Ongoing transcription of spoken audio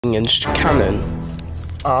Minion Canon.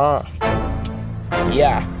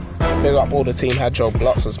 Yeah. Big up all the team Hedgehog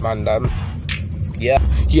Blotzers, man, them. Yeah.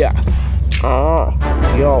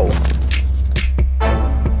 Yo.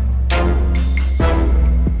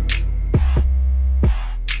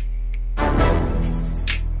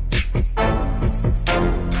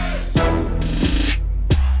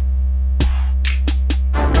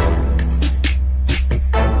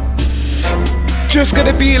 Just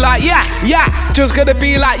gonna be like, yeah, just gonna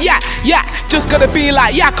be like, yeah, just gonna be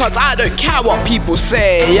like, yeah, cause I don't care what people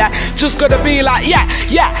say, yeah, just gonna be like, yeah,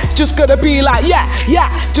 just gonna be like,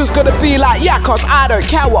 yeah, just gonna be like, yeah, cause I don't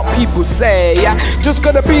care what people say, yeah, just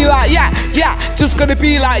gonna be like, yeah, just gonna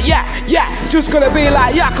be like, yeah, just gonna be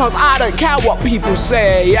like, yeah, cause I don't care what people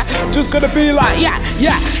say, yeah, just gonna be like, yeah,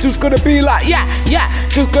 just gonna be like, yeah,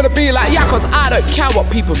 just gonna be like, yeah, cause I don't care what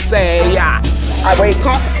people say, yeah. I wake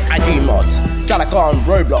up, I do mods. Then I go on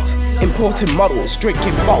Roblox, importing models,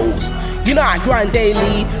 drinking bottles. You know I grind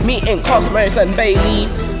daily, meeting Cosmos and Bailey.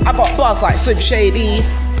 I got bars like Slim Shady.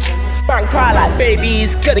 Man cry like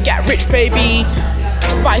babies, gonna get rich baby.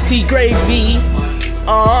 Spicy gravy.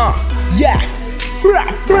 Yeah.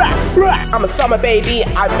 I'm a summer baby,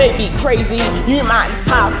 I may be crazy. You might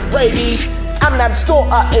have rabies. Eminem's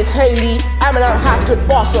daughter is Haley. Eminem has good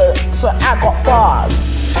bars, so I got bars.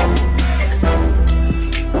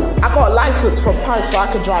 I got a license from Paris so I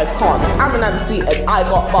can drive cars. I'm an MC and I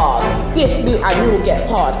got bars. This me and you will get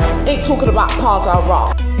hard. Ain't talking about bars I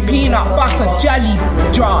rock. Peanut butter jelly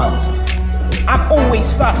jars. I'm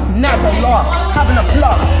always first, never last. Having a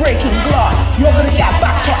blast, breaking glass. You're gonna get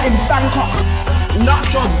back shot in Bangkok. Nut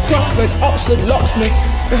job, Crossford, Oxford, locksmith.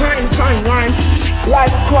 Behind time rhyme.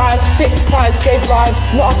 Life cries, thick prize, save lives.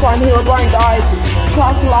 Not a crime, hero, grind died.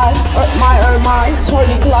 Try to lie, oh my.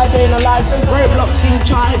 Totally Clive ain't alive. Roblox theme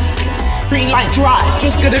chives. Green light drives.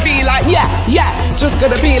 Just gonna be like, yeah. Just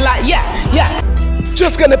gonna be like, yeah.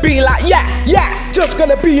 Just gonna be like, yeah. Just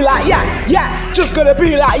gonna be like, yeah. Just gonna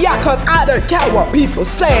be like, yeah. Cause I don't care what people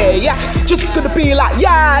say, yeah. Just gonna be like,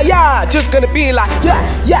 yeah. Just gonna be like,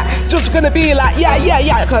 yeah. Just gonna be like,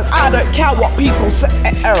 yeah. Cause I don't care what people say.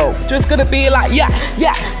 Just gonna be like, yeah.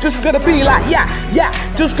 Just gonna be like, yeah.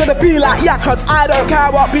 Just gonna be like, yeah. Cause I don't care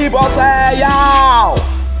what people say, yo.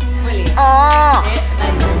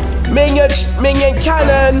 Minion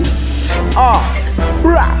Canon.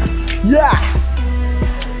 Yeah.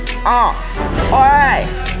 Alright.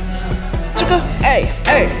 Chicka, hey.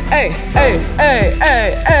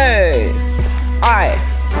 Alright.